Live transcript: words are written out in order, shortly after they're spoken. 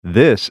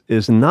This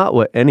is not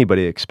what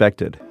anybody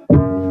expected.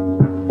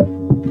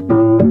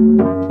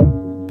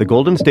 The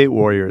Golden State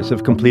Warriors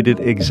have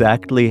completed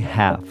exactly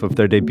half of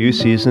their debut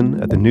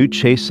season at the new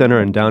Chase Center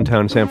in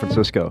downtown San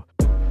Francisco.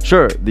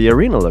 Sure, the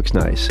arena looks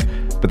nice,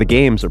 but the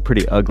games are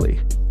pretty ugly.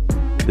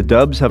 The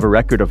Dubs have a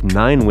record of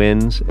 9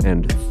 wins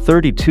and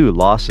 32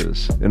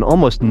 losses, and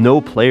almost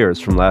no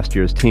players from last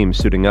year's team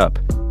suiting up.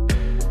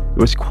 It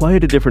was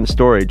quite a different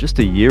story just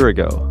a year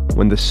ago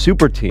when the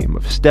super team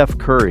of Steph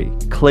Curry,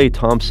 Klay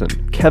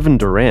Thompson, Kevin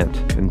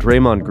Durant, and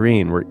Draymond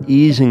Green were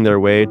easing their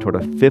way toward a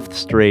 5th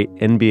straight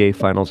NBA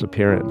Finals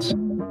appearance.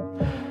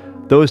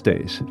 Those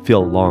days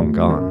feel long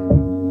gone.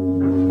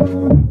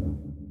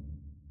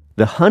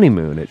 The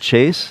honeymoon at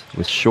Chase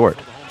was short.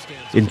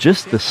 In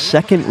just the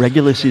second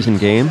regular season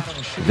game,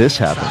 this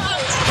happened.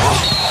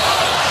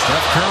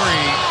 Steph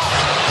Curry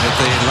with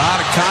a lot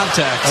of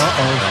contact.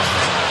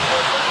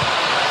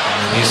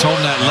 He's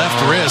holding that left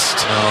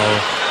wrist.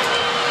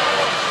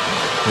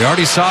 We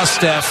already saw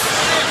Steph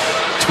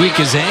tweak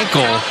his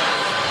ankle.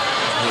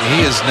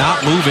 He is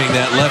not moving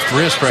that left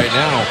wrist right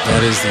now.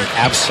 That is the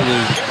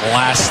absolute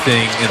last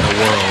thing in the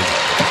world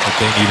that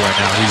they need right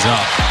now. He's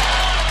up.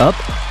 Up,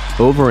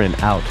 over, and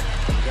out.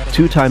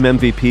 2-time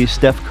MVP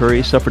Steph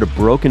Curry suffered a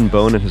broken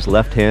bone in his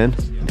left hand.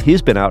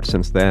 He's been out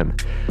since then.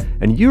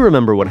 And you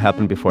remember what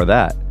happened before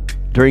that.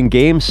 During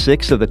Game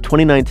 6 of the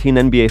 2019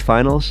 NBA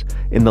Finals,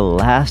 in the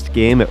last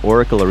game at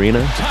Oracle Arena,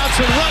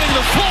 Thompson running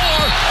the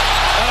floor,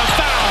 and a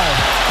foul.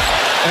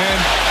 And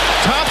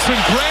Thompson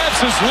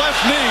grabs his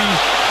left knee,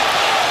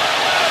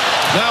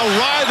 now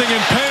writhing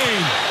in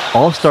pain.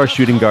 All-star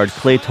shooting guard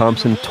Klay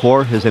Thompson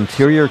tore his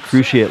anterior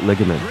cruciate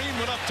ligament.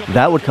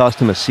 That would cost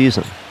him a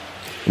season.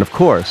 And of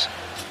course,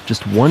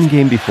 just one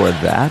game before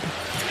that,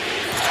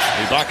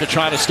 Ibaka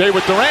trying to stay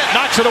with Durant,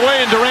 knocks it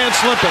away, and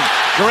Durant's limping.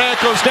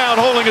 Durant goes down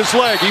holding his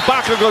leg.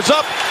 Ibaka goes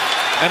up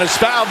and is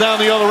fouled down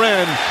the other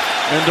end.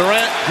 And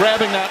Durant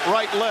grabbing that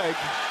right leg.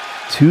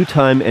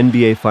 2-time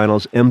NBA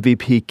Finals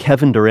MVP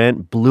Kevin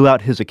Durant blew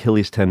out his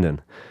Achilles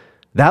tendon.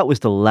 That was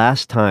the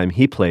last time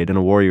he played in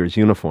a Warriors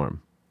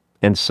uniform.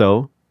 And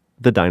so,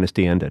 the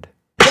dynasty ended.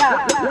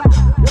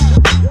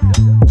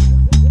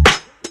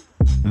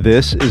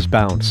 This is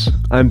Bounce.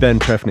 I'm Ben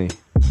Trefny.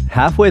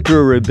 Halfway through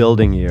a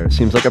rebuilding year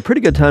seems like a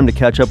pretty good time to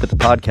catch up with the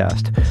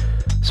podcast.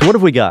 So what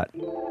have we got?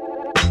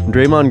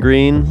 Draymond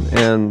Green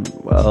and,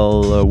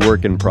 well, a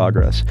work in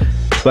progress.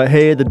 But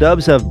hey, the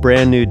Dubs have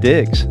brand new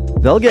digs.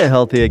 They'll get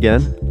healthy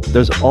again.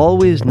 There's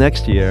always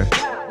next year.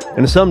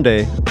 And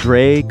someday,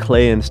 Dre,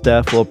 Klay, and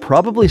Steph will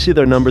probably see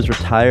their numbers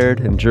retired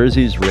and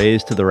jerseys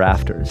raised to the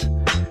rafters.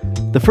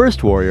 The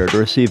first Warrior to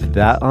receive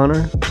that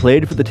honor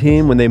played for the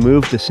team when they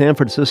moved to San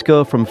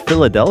Francisco from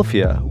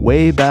Philadelphia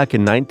way back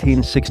in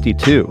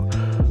 1962.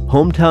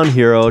 Hometown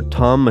hero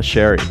Tom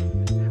Meschery.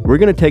 We're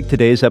going to take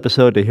today's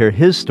episode to hear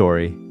his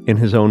story in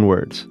his own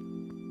words.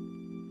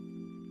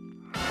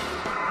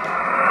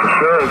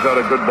 Meschery's had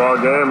a good ball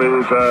game.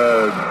 He's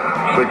had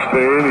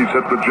 16. He's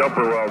hit the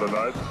jumper well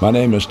tonight. My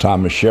name is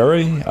Tom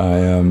Meschery. I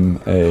am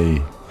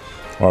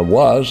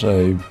was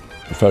a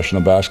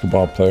professional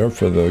basketball player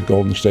for the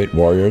Golden State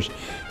Warriors.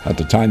 At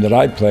the time that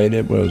I played,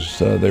 it was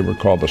they were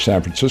called the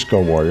San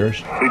Francisco Warriors.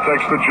 He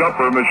takes the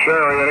jumper,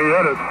 Meschery, and he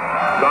hit it.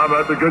 Tom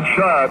had the good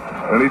shot,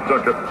 and he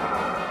took it.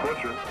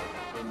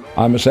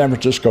 I'm a San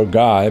Francisco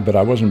guy, but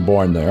I wasn't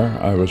born there.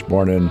 I was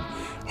born in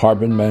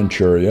Harbin,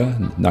 Manchuria,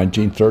 in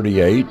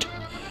 1938,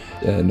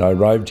 and I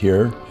arrived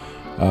here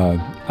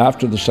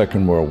after the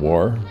Second World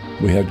War.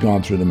 We had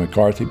gone through the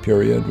McCarthy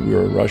period. We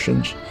were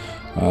Russians.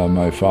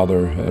 My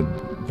father had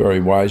very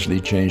wisely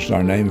changed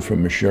our name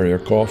from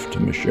Mesheryakov to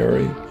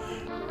Meschery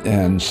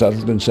and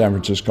settled in San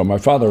Francisco. My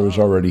father was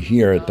already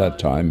here at that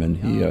time, and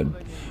he had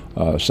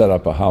set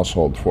up a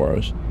household for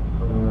us.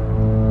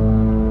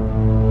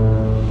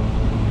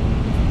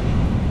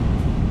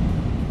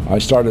 I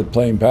started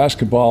playing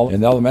basketball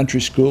in elementary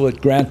school at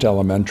Grant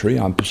Elementary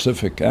on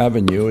Pacific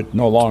Avenue. It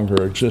no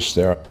longer exists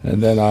there.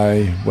 And then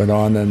I went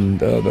on and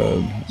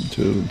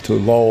to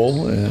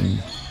Lowell,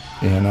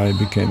 and I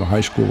became a high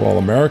school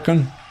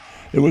All-American.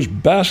 It was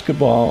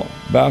basketball,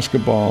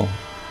 basketball,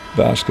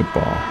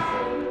 basketball.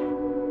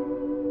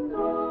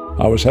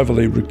 I was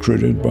heavily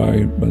recruited by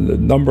a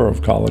number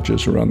of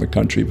colleges around the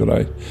country, but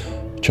I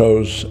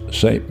chose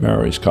St.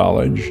 Mary's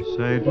College.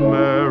 St.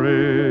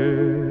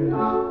 Mary's.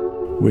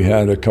 We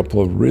had a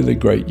couple of really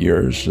great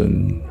years,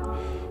 and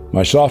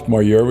my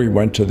sophomore year we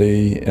went to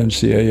the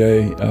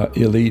NCAA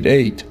Elite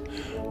Eight.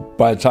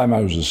 By the time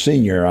I was a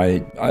senior,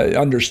 I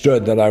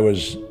understood that I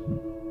was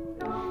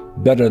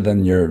better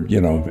than your,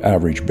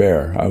 average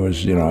bear. I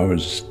was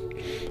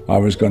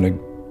going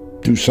to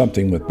do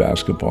something with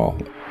basketball.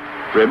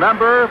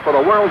 Remember, for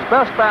the world's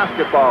best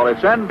basketball,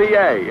 it's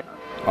NBA.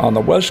 On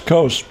the West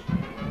Coast,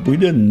 we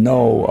didn't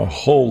know a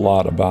whole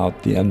lot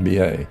about the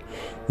NBA.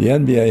 The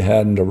NBA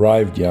hadn't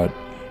arrived yet,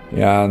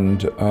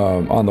 and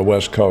on the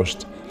West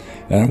Coast.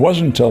 And it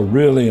wasn't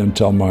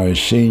until my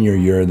senior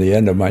year, the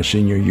end of my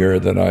senior year,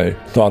 that I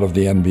thought of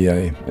the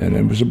NBA. And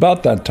it was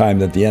about that time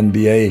that the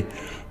NBA,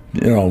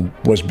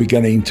 was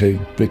beginning to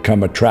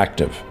become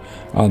attractive.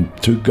 on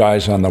two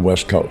guys on the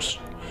West Coast.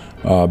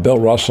 Bill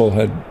Russell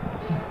had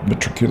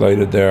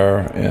matriculated there,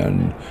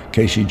 and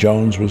Casey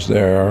Jones was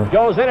there.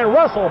 Goes in and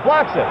Russell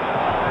blocks it.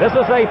 This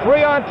is a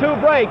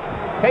 3-on-2 break.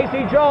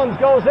 Casey Jones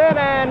goes in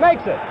and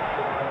makes it.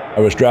 I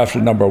was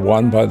drafted number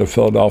 1 by the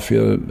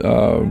Philadelphia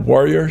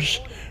Warriors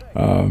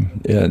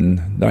in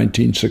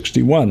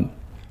 1961.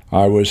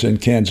 I was in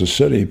Kansas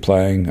City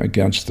playing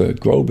against the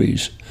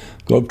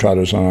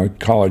Globetrotters on a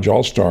college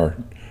all-star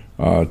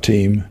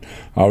team.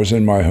 I was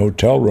in my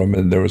hotel room,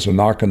 and there was a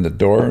knock on the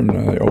door, and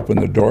I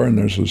opened the door, and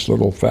there's this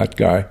little fat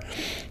guy.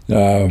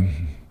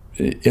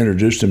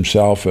 Introduced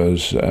himself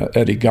as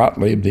Eddie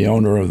Gottlieb, the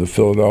owner of the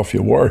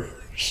Philadelphia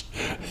Warriors.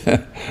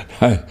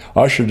 I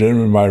ushered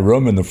him in my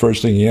room, and the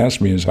first thing he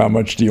asked me is, "How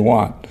much do you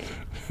want?"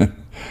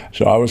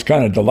 So I was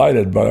kind of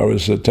delighted, but I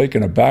was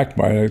taken aback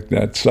by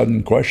that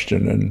sudden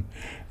question, and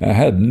I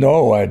had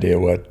no idea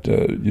what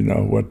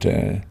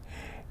to.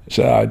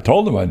 So I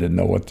told him I didn't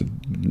know what to.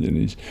 And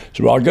he said,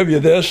 "Well, I'll give you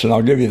this and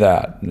I'll give you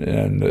that,"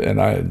 and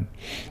I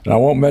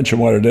won't mention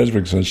what it is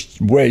because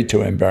it's way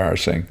too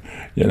embarrassing,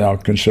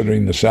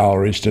 considering the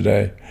salaries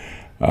today.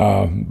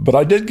 But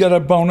I did get a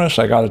bonus.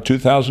 I got a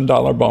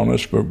 $2,000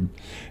 bonus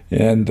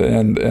and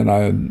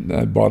I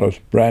bought a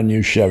brand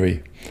new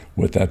Chevy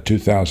with that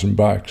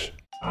 $2,000.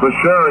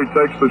 Masheri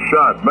takes the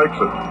shot, makes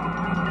it.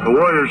 The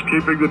Warriors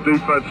keeping the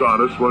defense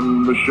honest.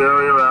 When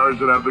Masheri or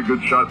Arizin have the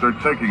good shot, they're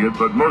taking it,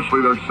 but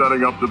mostly they're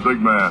setting up the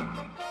big man.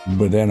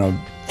 Within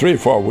 3 or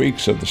 4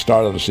 weeks at the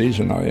start of the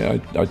season,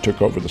 I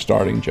took over the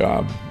starting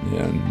job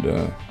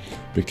and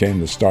became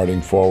the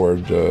starting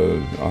forward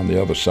on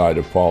the other side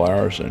of Paul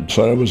Arizin.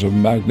 So it was a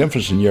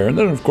magnificent year. And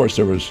then, of course,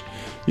 there was,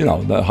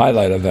 the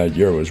highlight of that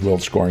year was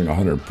Wilt scoring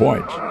 100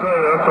 points. I'll tell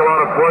you, that's a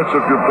lot of points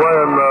if you're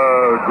playing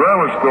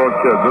grammar school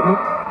kids, isn't it?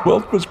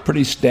 Wilt was a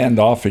pretty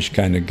standoffish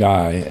kind of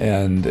guy,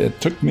 and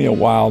it took me a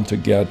while to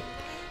get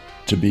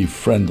to be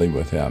friendly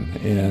with him.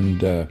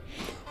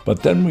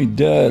 But then we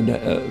did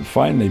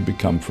finally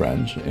become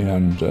friends,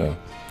 and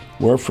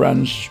we're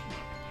friends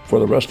for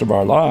the rest of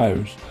our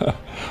lives.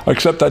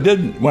 Except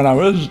when I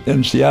was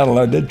in Seattle,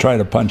 I did try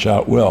to punch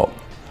out Wilt,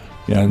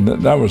 and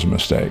that was a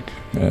mistake,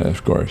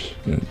 of course.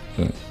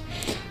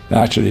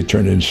 Actually, it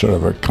turned into sort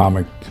of a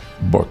comic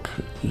book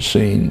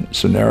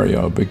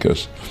scenario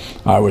because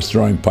I was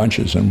throwing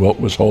punches and Wilt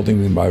was holding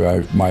me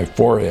by my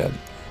forehead.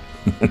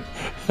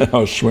 I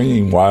was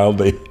swinging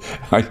wildly.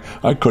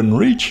 I couldn't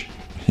reach.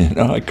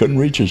 I couldn't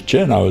reach his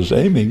chin. I was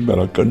aiming, but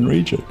I couldn't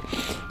reach it.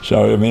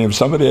 So, if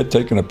somebody had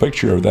taken a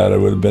picture of that, it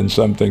would have been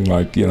something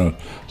like,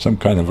 some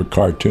kind of a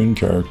cartoon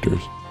character.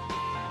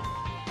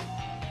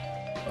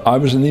 I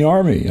was in the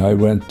Army. I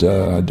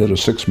did a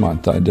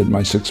 6-month. I did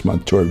my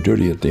 6-month tour of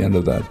duty at the end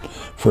of that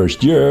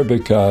first year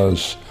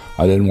because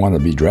I didn't want to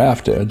be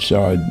drafted,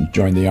 so I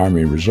joined the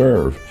Army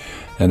Reserve.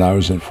 And I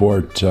was at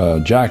Fort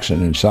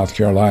Jackson in South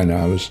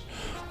Carolina.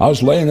 I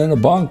was laying in a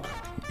bunk,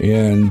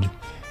 and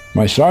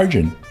my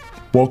sergeant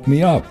woke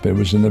me up. It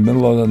was in the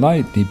middle of the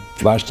night. He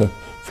flashed a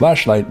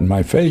flashlight in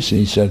my face, and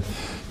he said,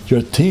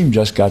 "Your team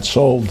just got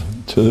sold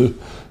to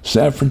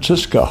San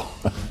Francisco."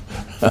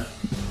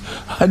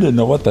 I didn't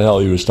know what the hell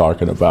he was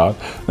talking about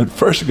at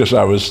first because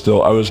I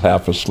was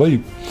half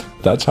asleep.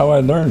 That's how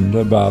I learned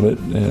about it,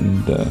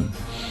 and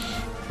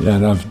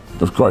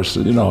of course,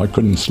 I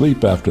couldn't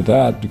sleep after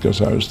that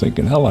because I was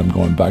thinking, hell, I'm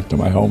going back to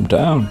my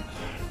hometown.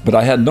 But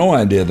I had no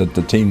idea that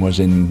the team was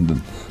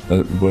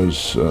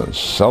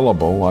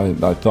sellable.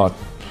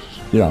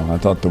 I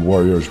thought the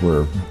Warriors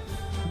were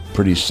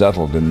pretty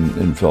settled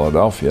in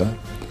Philadelphia,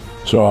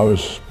 so I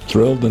was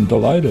thrilled and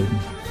delighted.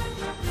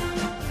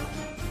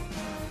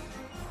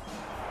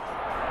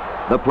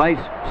 The place,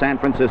 San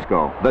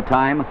Francisco. The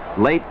time,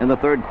 late in the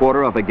third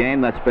quarter of a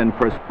game that's been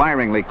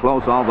perspiringly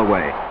close all the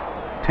way.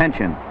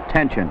 Tension,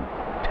 tension,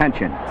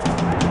 tension.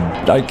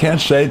 I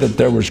can't say that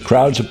there was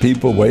crowds of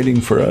people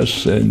waiting for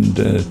us and,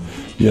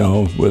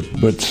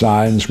 with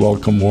signs,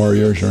 "Welcome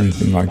Warriors," or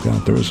anything like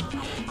that. There was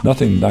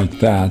nothing like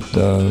that.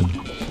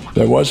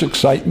 There was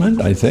excitement,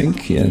 I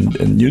think,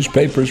 and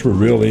newspapers were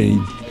really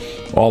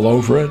all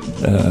over it.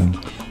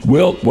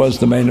 Wilt was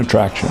the main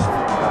attraction.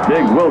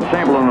 Big Wilt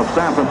Chamberlain of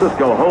San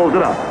Francisco holds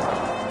it up.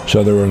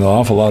 So there were an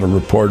awful lot of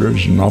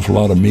reporters and an awful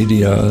lot of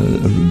media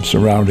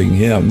surrounding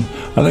him.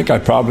 I think I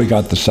probably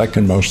got the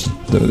second most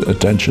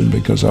attention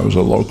because I was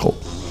a local.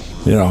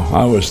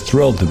 I was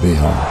thrilled to be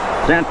home.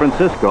 San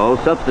Francisco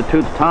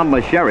substitutes Tom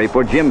Masheri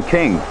for Jim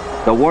King.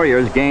 The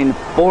Warriors gained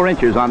 4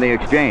 inches on the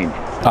exchange.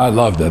 I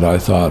loved it. I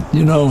thought,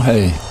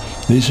 hey,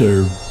 these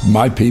are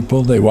my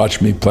people. They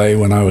watched me play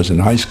when I was in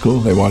high school.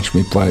 They watched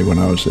me play when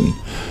I was in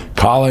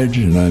college,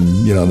 and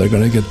they're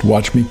going to get to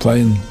watch me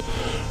play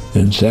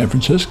in San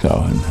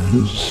Francisco.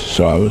 And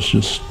so I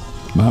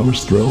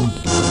was thrilled.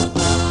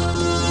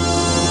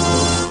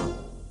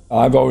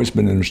 I've always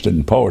been interested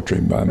in poetry.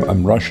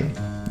 I'm Russian.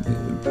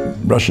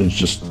 Russians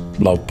just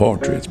love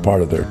poetry. It's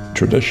part of their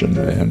tradition.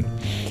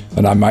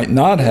 And I might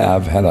not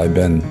have had I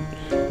been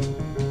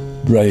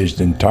raised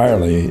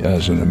entirely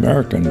as an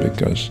American,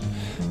 because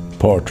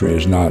poetry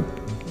is not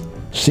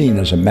seen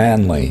as a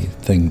manly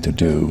thing to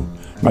do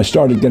I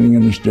started getting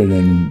interested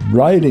in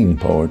writing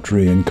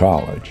poetry in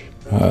college,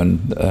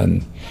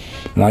 and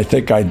I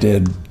think I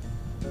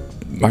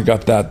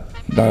got that.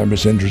 I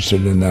was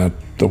interested in that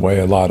the way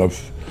a lot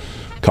of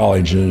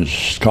college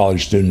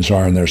students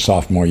are in their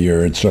sophomore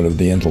year. It's sort of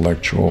the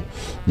intellectual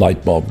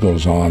light bulb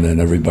goes on, and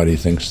everybody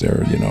thinks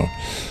they're,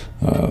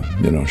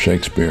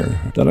 Shakespeare.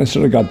 Then I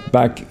sort of got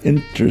back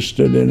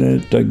interested in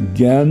it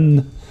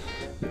again,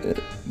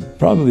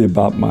 probably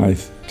about my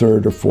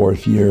third or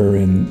fourth year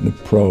in the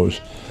prose.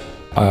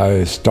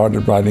 I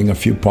started writing a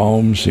few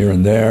poems here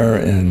and there,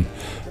 and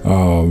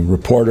a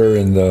reporter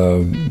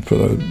for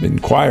the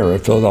Inquirer,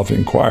 Philadelphia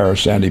Inquirer,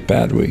 Sandy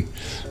Padway,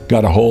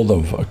 got a hold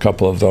of a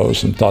couple of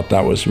those and thought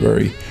that was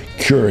very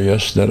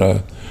curious that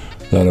a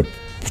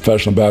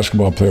professional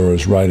basketball player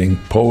was writing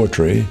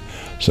poetry.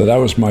 So that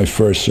was my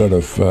first sort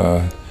of,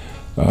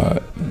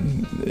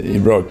 he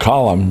wrote a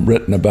column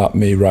written about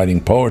me writing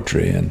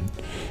poetry, and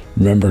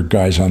remember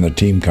guys on the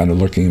team kind of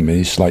looking at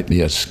me slightly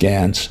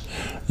askance,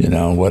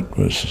 what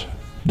was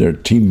their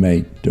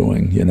teammate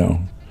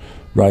doing,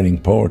 writing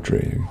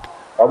poetry.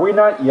 Are we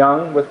not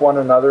young with one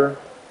another?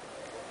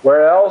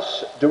 Where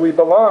else do we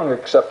belong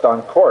except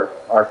on court,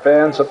 our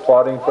fans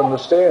applauding from the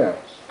stands?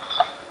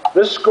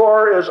 This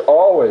score is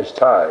always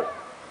tied,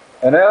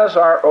 and as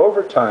our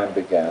overtime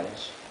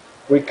begins,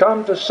 we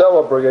come to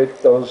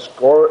celebrate those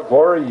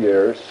glory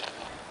years.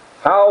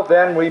 How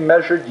then we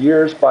measured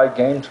years by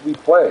games we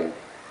played.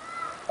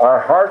 Our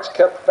hearts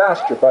kept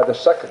faster by the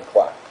second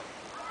clock.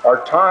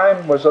 Our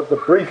time was of the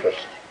briefest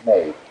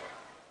made.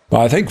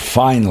 Well, I think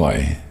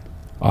finally,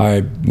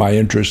 my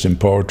interest in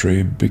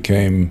poetry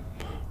became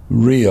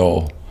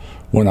real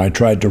when I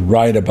tried to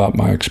write about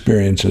my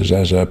experiences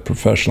as a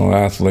professional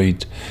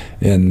athlete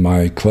in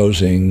my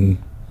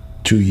closing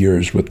 2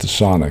 years with the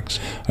Sonics.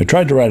 I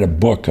tried to write a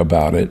book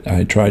about it.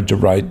 I tried to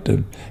write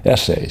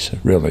essays,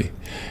 really.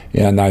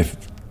 And I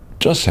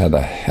just had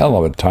a hell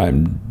of a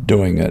time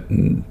doing it,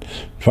 and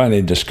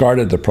finally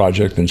discarded the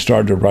project and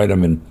started to write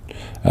them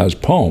as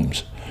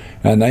poems.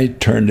 And they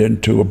turned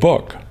into a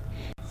book.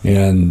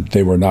 And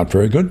they were not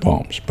very good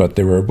poems, but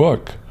they were a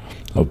book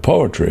of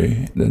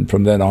poetry. And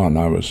from then on,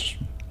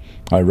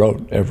 I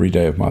wrote every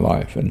day of my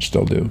life and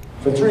still do.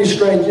 For 3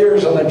 straight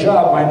years on the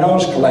job, my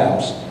nose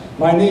collapsed,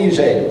 my knees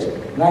ached,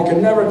 and I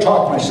could never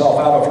talk myself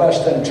out of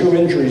less than 2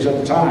 injuries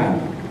at a time.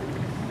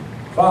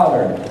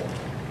 Father,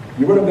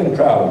 you would have been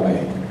proud of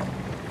me.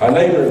 I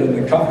labored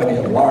in the company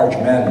of large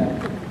men.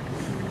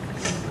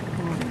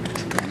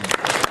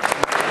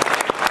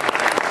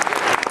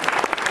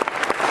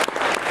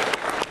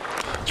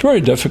 It's very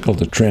difficult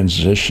to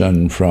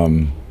transition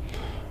from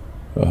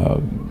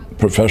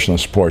professional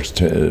sports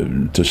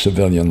to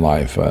civilian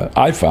life.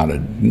 I found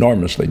it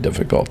enormously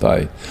difficult.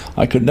 I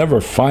could never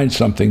find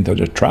something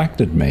that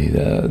attracted me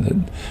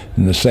in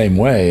the same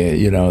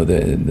way,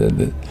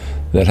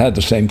 that had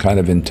the same kind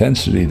of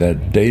intensity,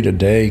 that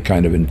day-to-day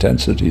kind of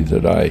intensity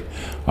that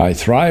I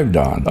thrived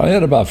on. I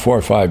had about 4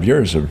 or 5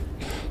 years of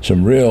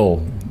some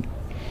real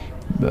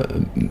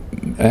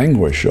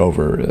anguish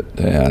over it,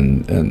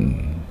 and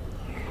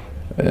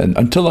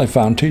until I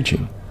found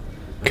teaching.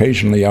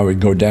 Occasionally I would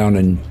go down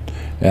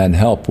and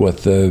help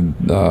with the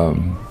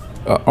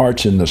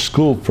arts in the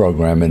school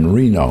program in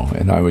Reno,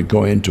 and I would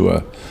go into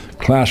a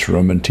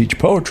classroom and teach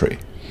poetry.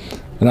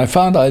 And I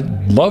found I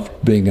loved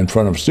being in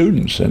front of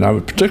students, and I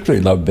would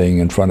particularly love being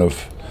in front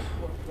of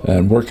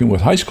and working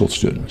with high school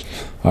students.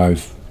 I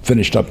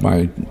finished up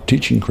my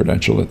teaching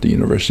credential at the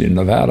University of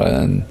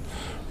Nevada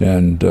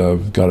and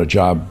got a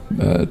job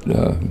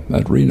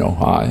at Reno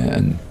High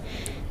and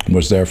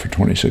was there for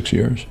 26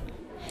 years.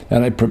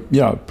 And it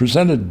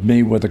presented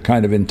me with a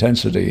kind of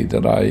intensity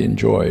that I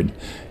enjoyed,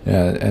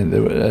 and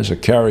as a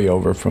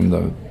carryover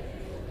from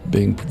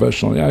being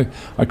professional.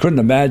 I couldn't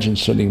imagine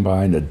sitting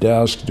behind a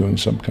desk doing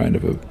some kind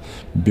of a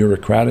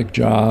bureaucratic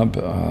job,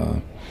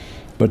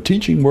 but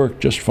teaching worked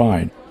just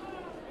fine.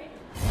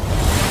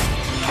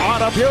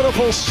 On a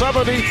beautiful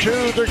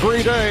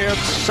 72-degree day in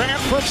San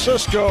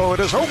Francisco, it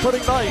is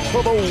opening night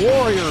for the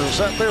Warriors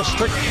at their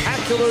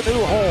spectacular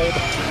new home.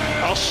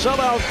 A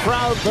sellout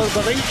crowd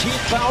of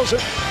 18,000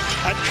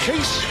 at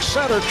Chase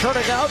Center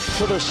turning out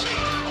for this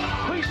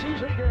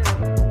preseason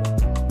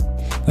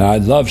game. I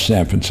love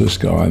San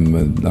Francisco.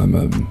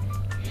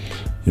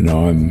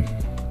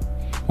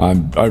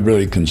 I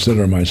really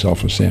consider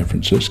myself a San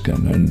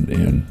Franciscan,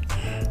 and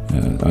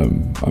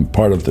I'm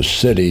part of the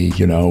city,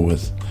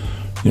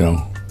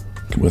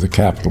 with a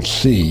capital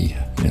C.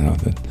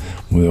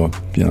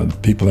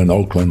 People in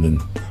Oakland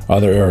and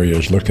other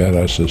areas look at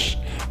us as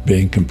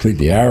being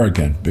completely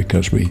arrogant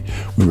because we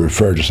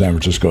refer to San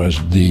Francisco as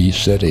the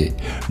city,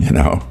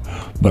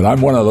 But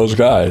I'm one of those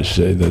guys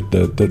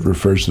that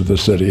refers to the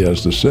city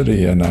as the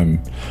city, and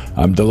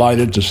I'm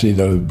delighted to see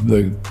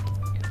the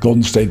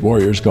Golden State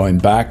Warriors going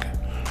back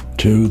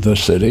to the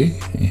city,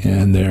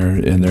 and they're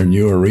in their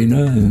new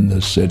arena in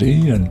the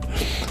city, and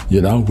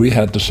we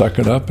had to suck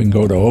it up and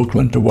go to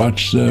Oakland to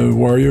watch the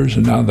Warriors,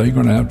 and now they're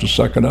going to have to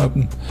suck it up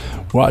and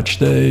watch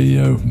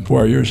the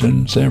Warriors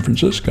in San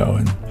Francisco,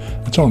 and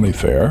it's only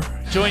fair.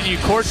 Joining you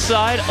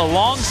courtside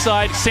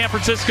alongside San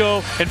Francisco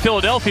and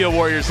Philadelphia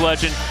Warriors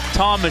legend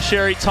Tom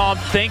Meschery. Tom,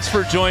 thanks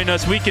for joining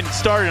us. We can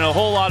start in a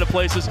whole lot of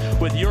places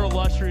with your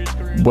illustrious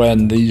career.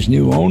 When these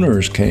new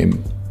owners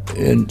came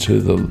into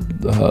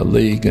the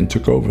league and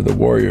took over the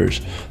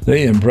Warriors,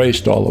 they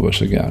embraced all of us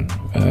again.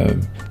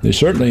 They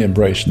certainly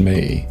embraced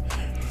me.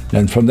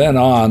 And from then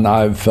on,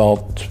 I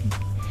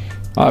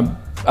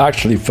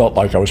actually felt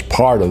like I was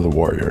part of the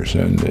Warriors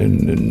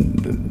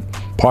and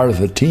part of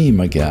the team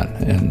again.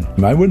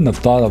 And I wouldn't have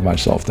thought of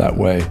myself that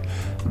way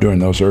during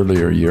those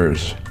earlier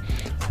years.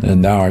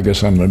 And now I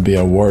guess I'm going to be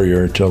a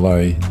Warrior till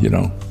I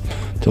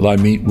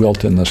meet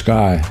Wilt in the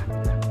sky.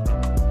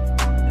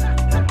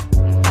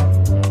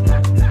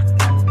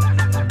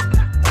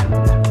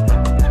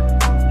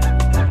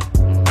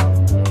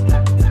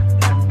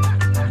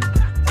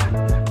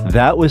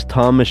 That was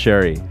Tom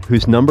Meschery,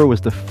 whose number was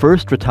the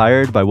first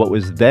retired by what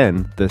was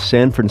then the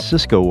San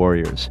Francisco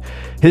Warriors.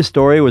 His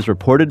story was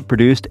reported,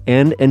 produced,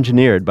 and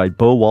engineered by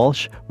Bo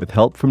Walsh with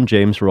help from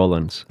James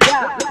Rollins.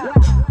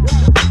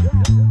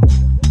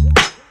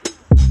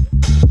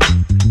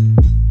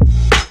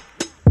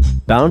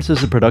 Bounce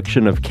is a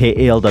production of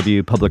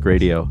KALW Public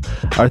Radio.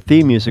 Our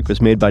theme music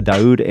was made by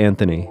Daoud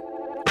Anthony.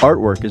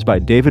 Artwork is by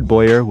David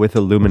Boyer with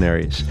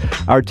Illuminaries.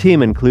 Our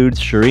team includes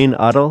Shireen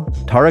Adel,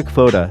 Tarek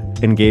Foda,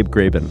 and Gabe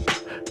Graben.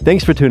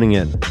 Thanks for tuning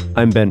in.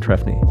 I'm Ben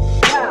Trefny.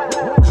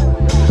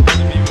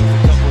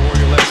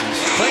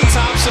 Klay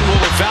Thompson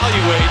will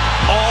evaluate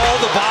all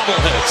the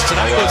bobbleheads.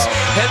 Tonight was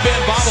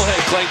headband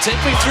bobblehead. Klay, take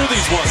me through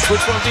these ones.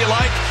 Which one do you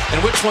like, and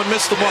which one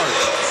missed the mark?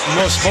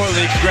 Most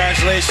importantly,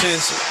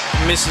 congratulations,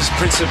 Mrs.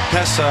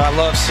 Principessa. I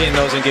love seeing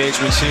those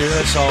engagements here.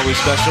 That's always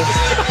special.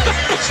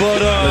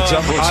 But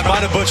I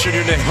might have butchered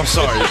your name. I'm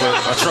sorry, but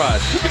I tried.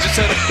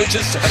 We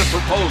just had a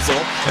proposal.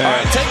 All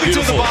right, take me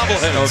through the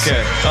bobbleheads.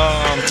 Okay.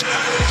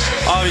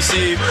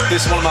 Obviously,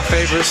 this is one of my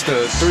favorites,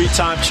 the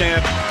 3-time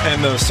champ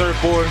and the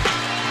surfboard.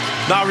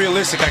 Not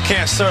realistic. I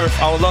can't surf.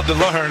 I would love to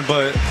learn,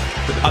 but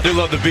I do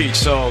love the beach.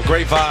 So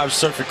great vibes,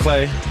 surfing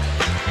Klay.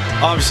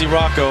 Obviously,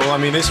 Rocco. I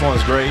mean, this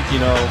one's great.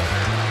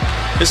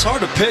 It's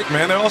hard to pick,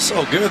 man. They're all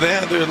so good. They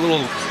have their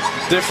little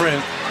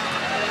different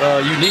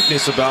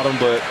uniqueness about them,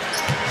 but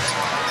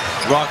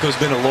Rocco's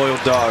been a loyal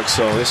dog,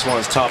 so this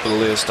one's top of the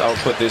list. I would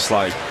put this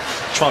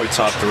probably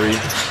top 3.